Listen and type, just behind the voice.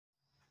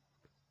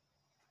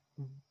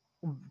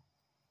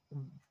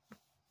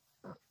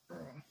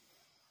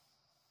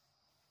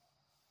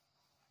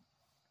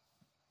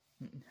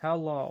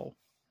Hello,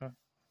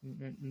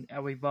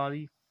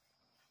 everybody.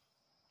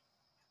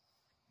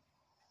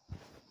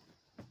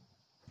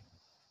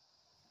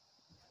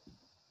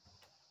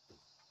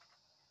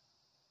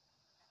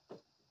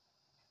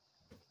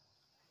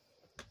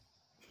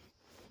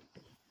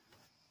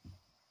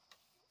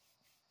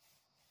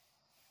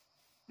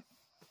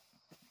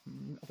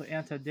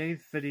 In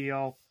today's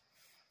video,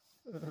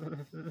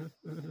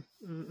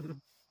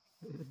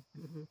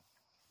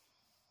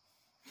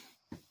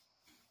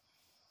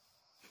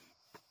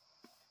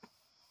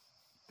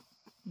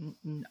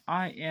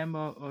 I am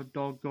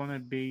gonna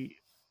be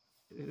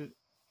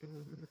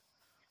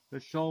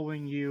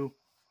showing you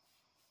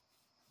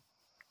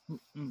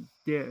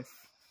this,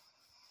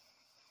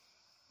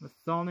 the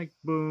Sonic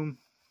Boom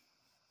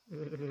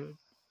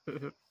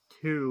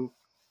 2.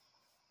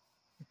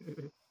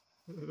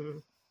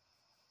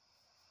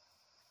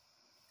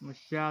 The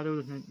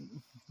shadows and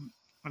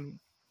I mean,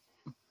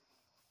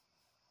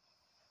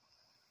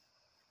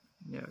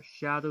 yeah,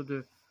 shadow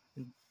the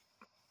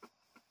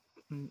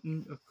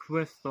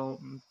crystal,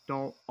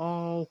 though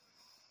all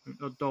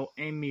though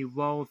Amy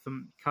Rose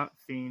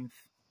cutscenes.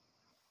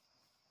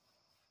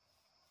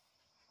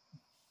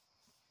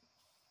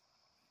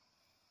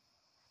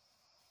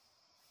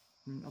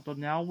 So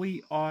now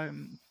we are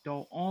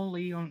the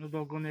only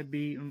they're gonna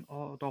be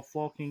the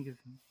fucking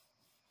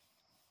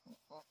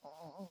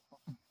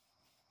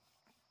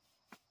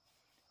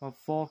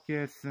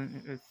focus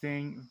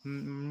thing.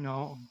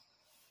 No,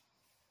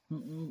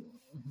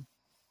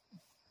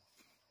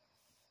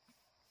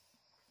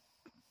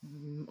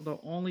 they're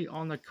only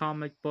on the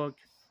comic book,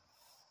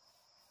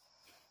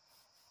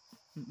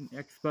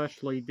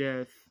 especially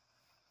this.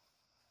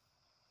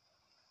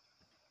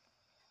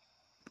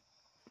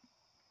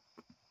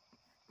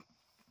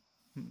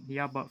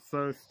 Yeah, but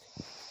first,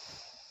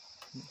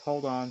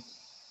 hold on.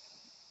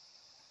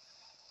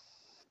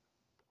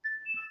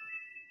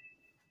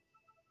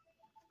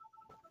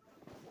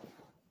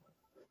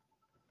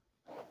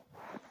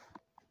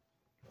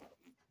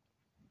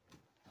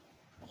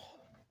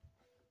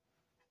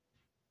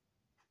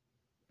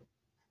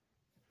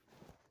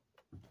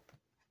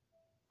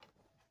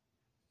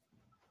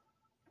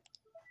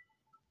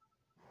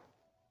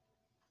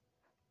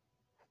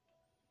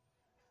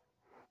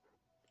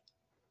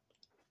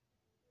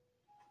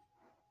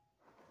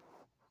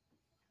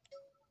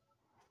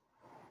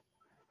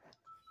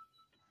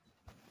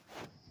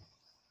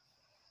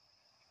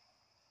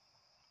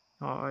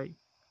 Alright.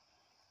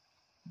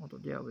 Well,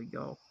 there we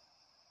go.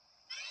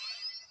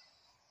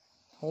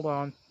 Hold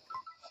on.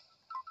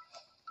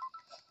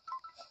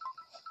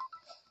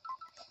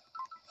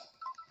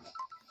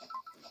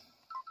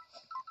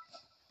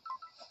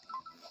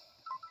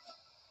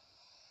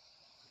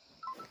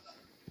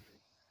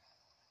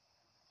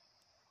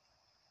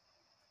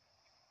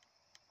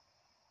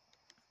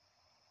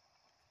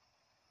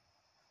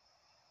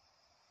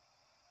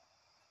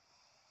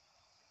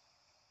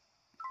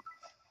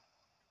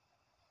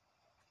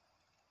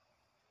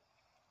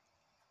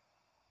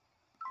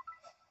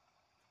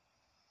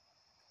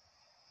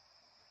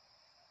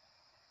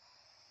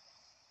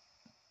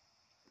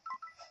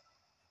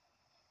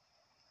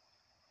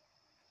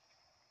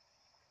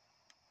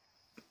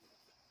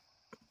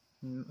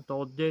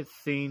 So this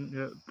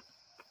scene,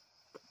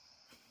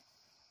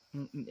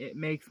 it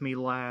makes me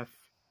laugh.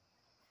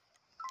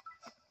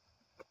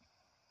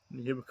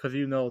 Yeah, because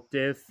you know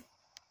this,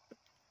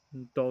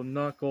 the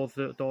Knuckles,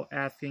 they're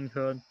asking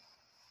her,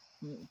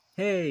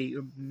 hey,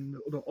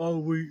 are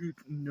we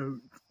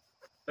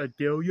a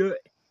deal yet?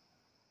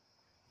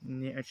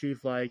 And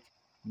she's like,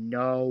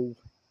 no.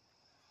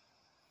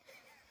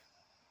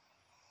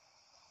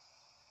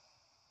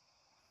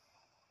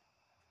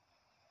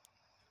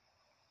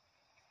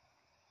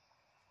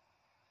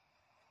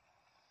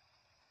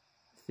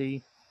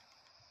 See?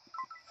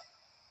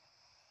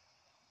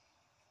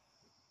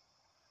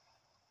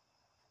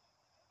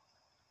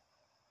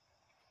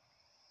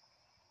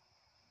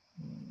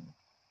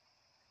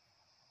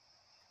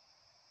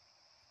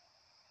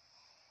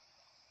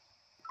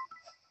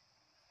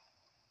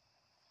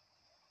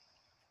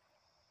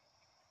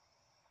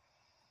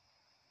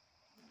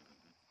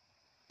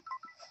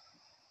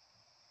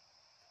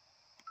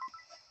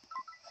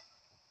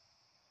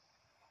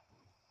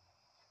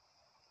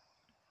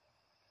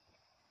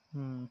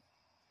 Hmm.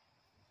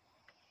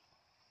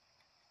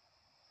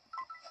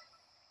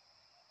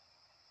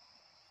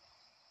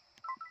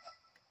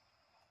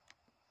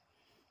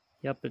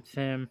 Yep, it's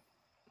him.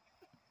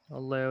 A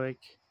lyric.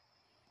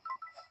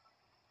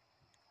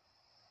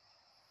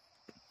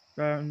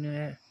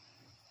 And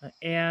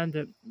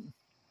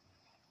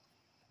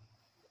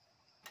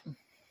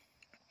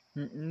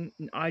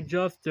I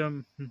just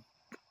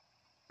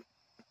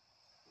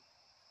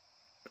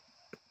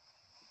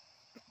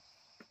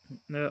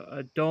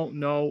I don't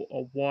know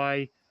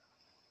why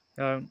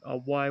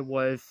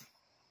was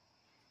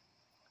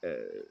uh,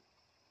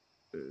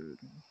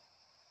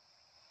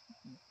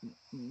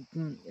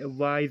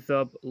 Rise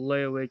Up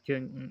Lyric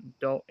and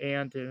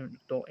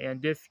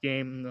this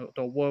game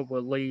were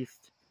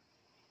released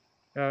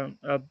uh,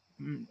 uh,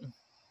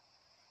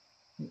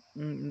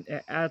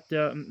 at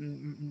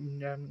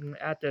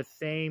the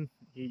same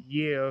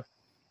year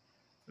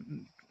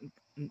and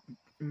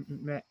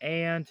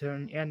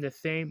the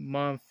same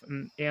month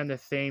and the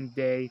same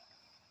day.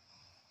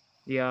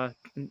 Yeah,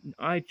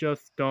 I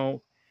just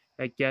don't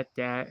get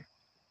that.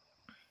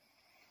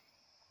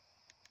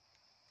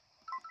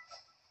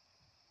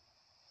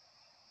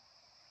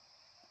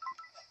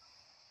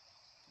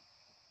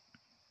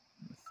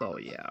 So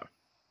yeah,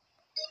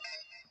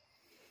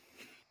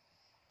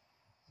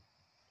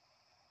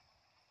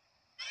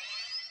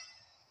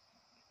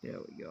 there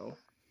we go.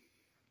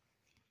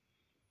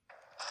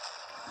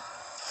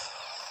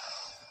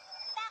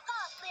 Back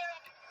off,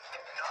 Lyric.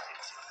 Not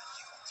until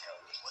you tell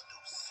me what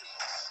those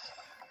symbols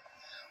mean.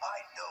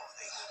 I know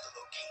they hold the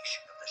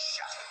location of the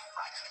shattered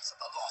fragments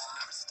of the lost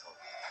crystal.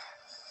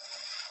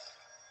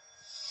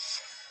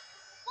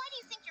 Why do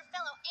you think your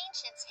fellow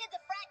ancients hid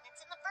the fragments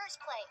in the first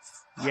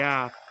place?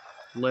 Yeah,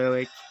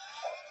 Lyric.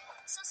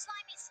 So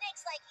slimy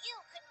snakes like you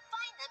couldn't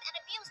find them and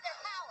abuse their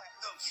power.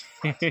 Those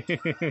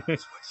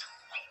fragments were too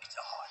weak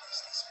to harness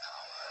this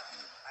power,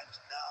 and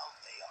now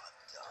they are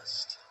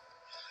dust.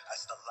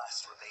 As the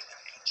last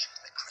remaining ancient,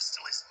 the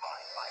crystal is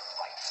mine by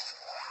right.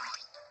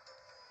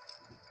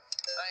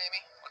 Hi,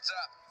 Amy. What's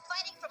up?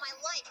 Fighting for my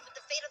life with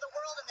the fate of the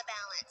world in the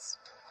balance.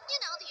 You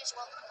know, the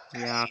usual.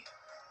 Yeah. Hey,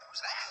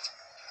 who's that?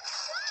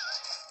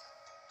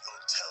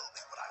 You'll tell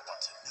me what I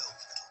want to know,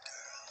 little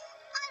girl.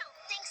 I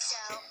don't think so.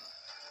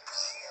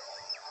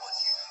 What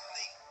you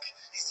think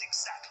is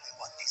exactly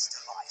what this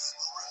device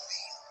will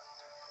reveal.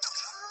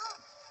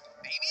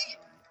 Amy?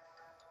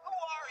 Who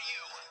are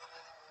you?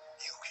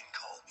 You can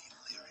call me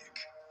Lyric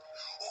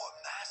or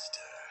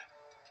Master.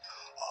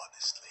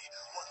 Honestly,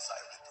 once I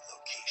read the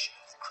location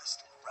of the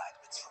crystal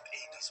fragments from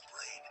Amy's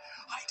brain,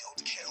 I don't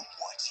care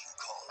what you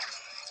call me.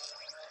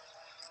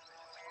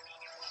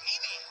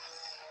 Amy!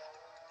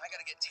 I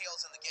gotta get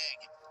Tails in the gang.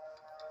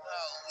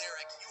 Oh,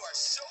 Lyric, you are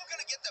so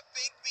gonna get the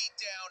big beat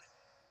down.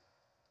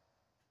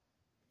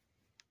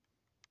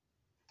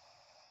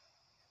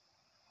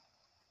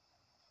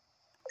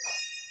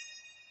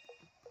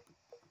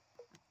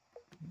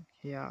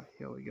 Yeah,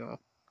 here we go.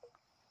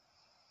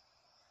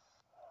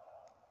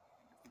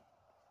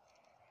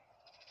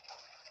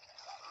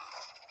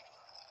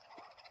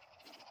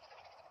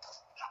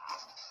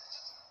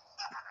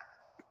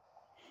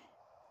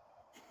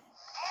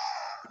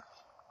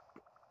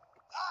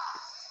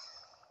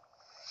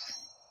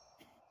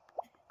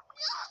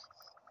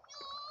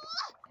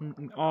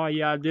 Oh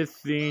yeah, this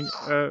scene,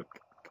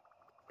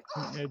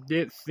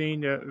 this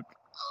scene,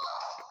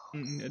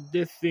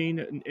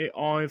 it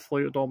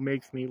honestly don't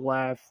makes me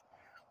laugh.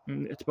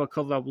 It's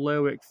because of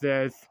lyrics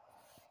says,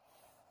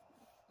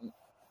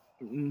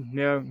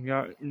 yeah,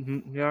 yeah,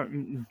 yeah,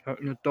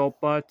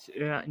 but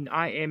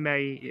I am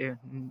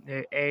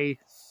a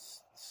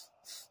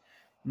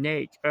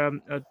snake,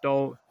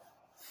 though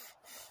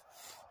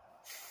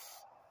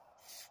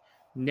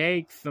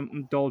snakes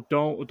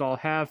don't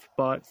have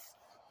butts.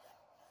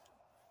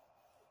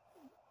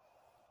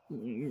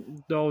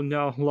 Don't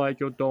know, like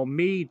don't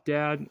me,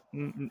 Dad,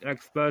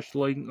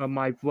 especially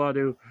my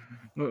brother.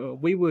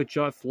 We were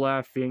just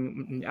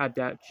laughing at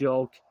that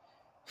joke.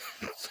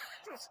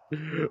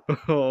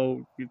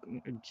 Oh,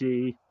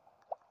 gee.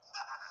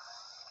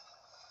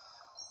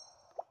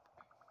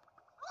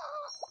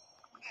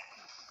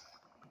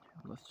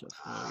 Let's just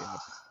hurry up.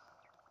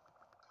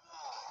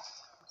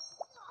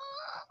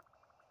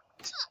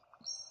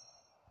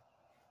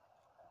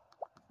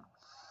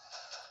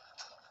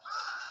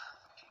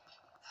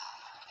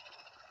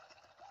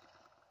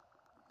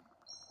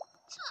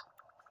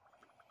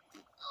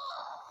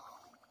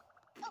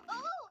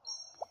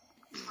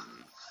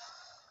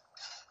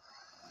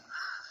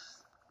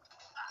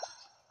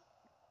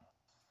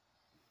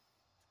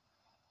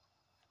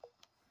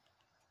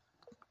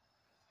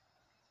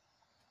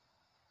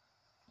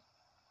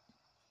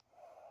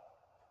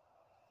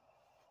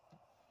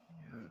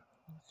 Yeah,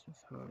 let's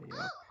just hurry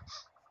up.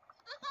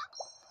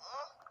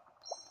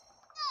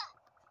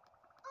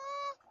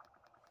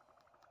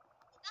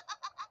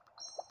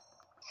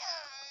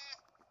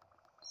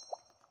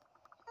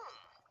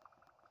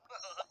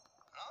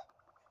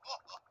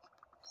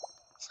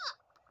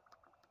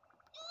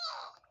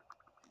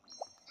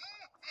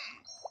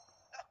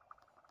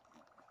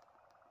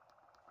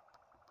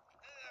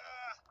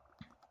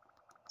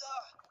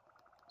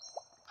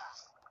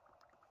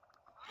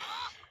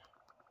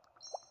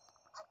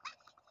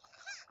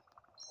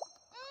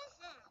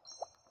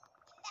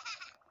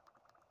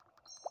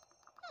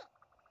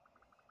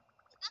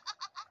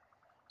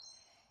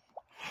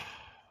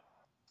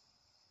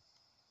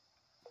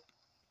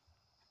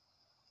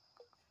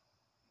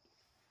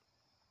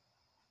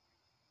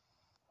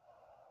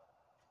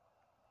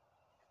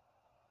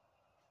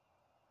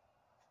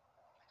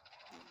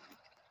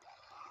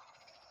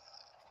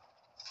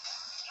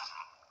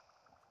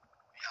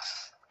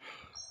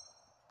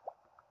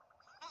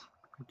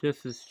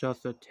 This is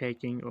just a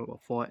taking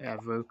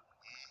forever.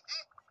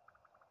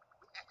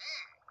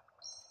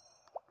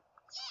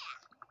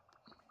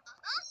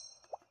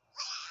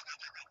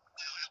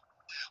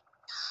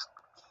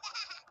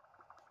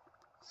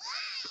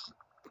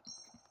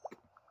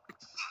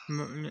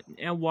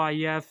 And why,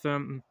 yes,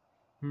 that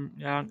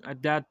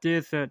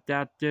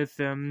is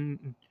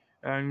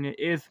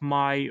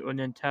my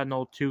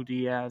Nintendo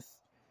 2DS.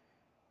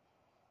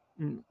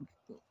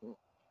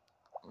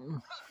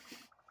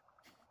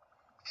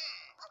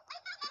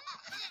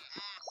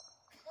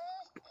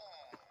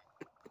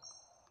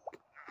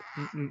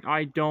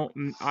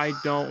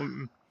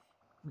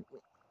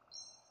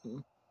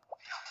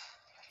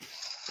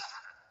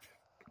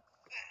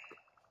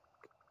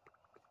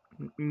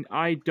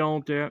 I don't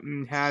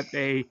have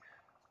a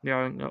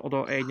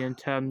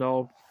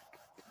Nintendo,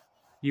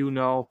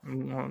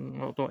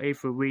 although a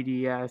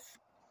 3DS.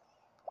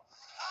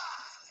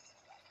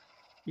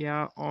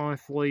 Yeah,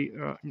 honestly,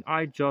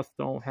 I just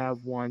don't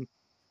have one. I'm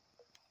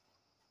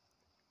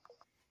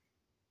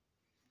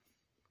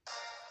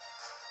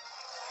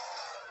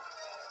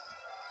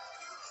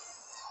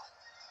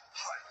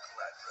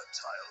glad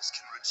reptiles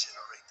can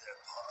regenerate their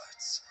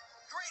parts.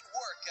 Great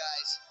work,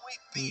 guys. We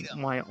beat them.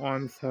 My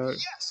arms hurt.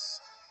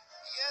 Yes.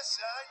 Yes,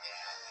 I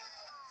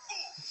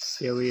did.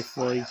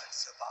 Seriously. I haven't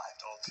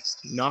survived all these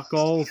years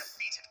Knuckles. to be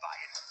defeated by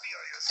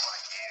inferiors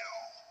like you.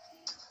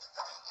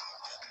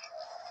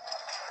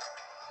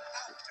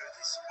 After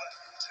this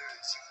weapon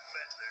turns you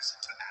meddlers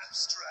into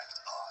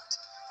abstract art,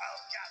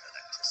 I'll gather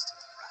the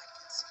crystal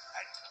fragments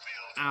and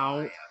build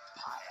Ow. my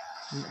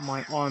empire.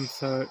 My arms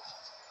hurt.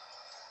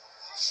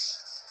 I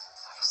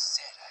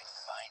said I'd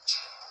find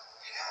you.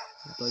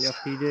 So yes,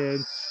 he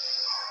did.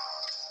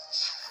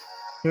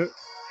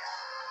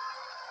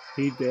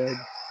 He did.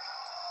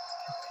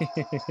 Man, I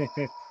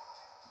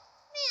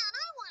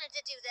wanted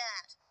to do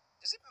that.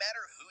 Does it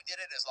matter who did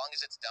it as long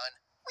as it's done?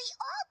 We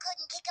all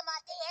couldn't kick him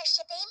off the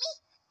airship, Amy.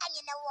 And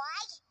you know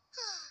why?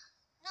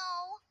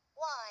 No.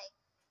 Why?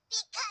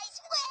 Because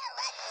we're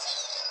a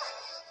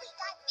team. We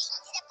got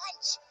beaten to the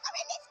punch. Or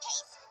in this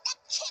case, the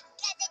kick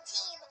as a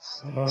team.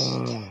 We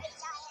can raise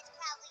our heads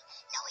proudly,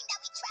 knowing that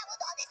we traveled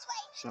all this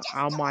way just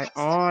Ow, to my watch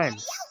somebody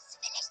arms. else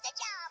finish the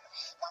job.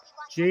 While we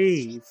walk down the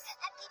Jeez.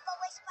 street and people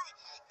whisper,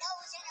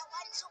 those are the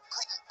ones who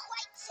couldn't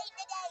quite save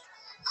the day.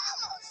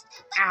 Almost,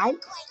 but Ow.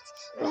 not quite.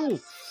 Ooh.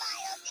 We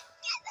smile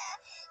together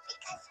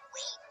because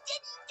we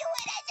didn't do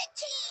it as a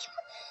team.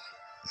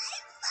 I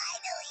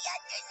finally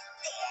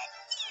understand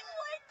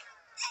teamwork.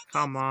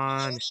 Come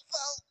on.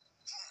 Beautiful.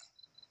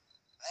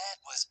 That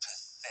was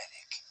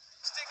pathetic.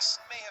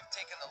 Styx may have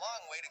taken the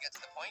long way to get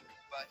to the point,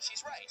 but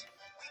she's right.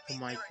 We Oh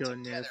my learned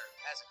goodness. together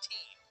as a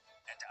team.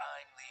 And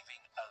I'm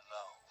leaving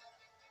alone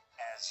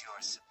as your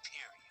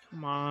superior.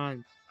 Come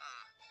on.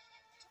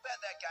 Too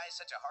bad that guy's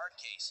such a hard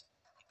case.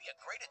 He'd be a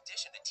great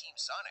addition to Team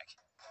Sonic.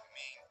 You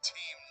mean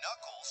Team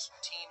Knuckles?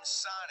 Team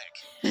Sonic.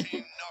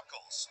 Team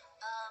Knuckles.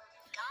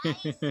 Guys?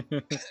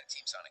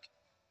 Team Sonic.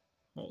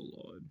 Oh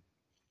Lord.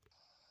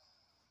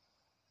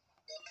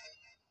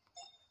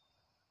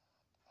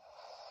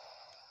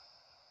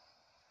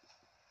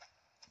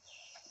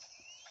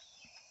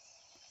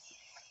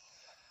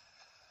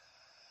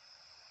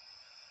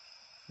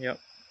 Yep.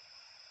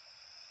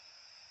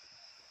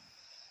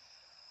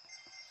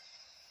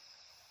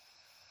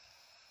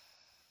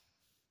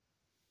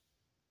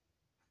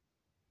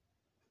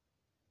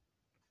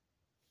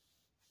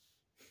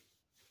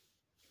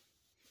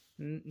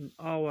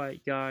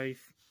 Alright, guys.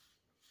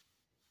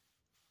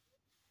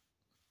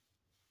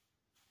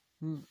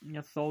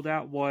 So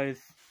that was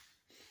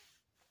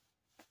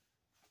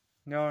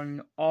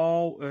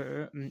all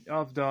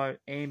of the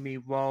Amy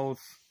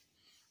Rose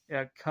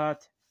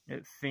cut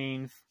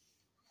scenes.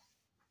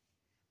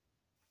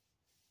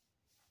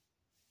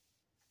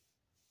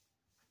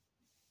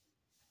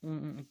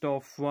 From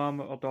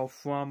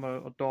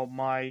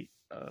my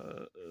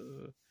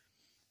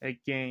a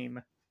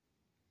game.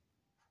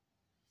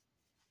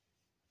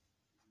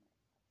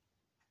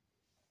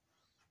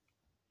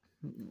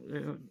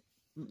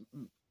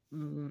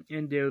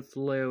 In this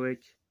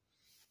lyric,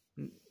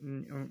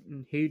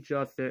 he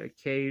just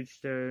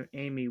caged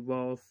Amy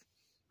Rose.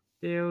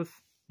 There's,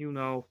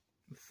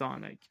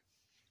 Sonic.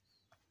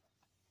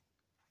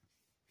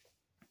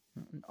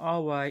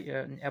 Alright,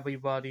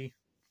 everybody.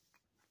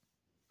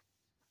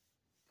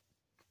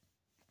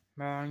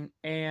 And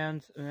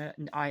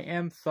I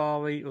am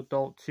sorry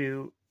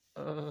to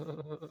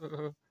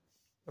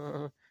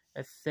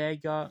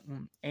Sega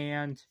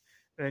and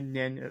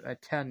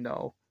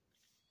Nintendo.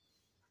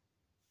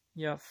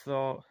 Yeah,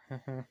 so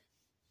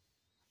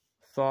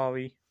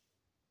sorry.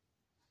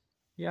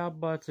 Yeah,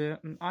 but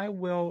I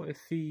will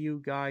see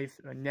you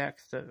guys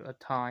next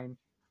time.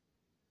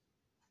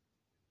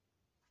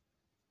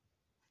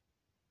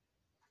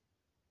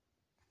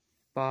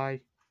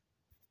 Bye.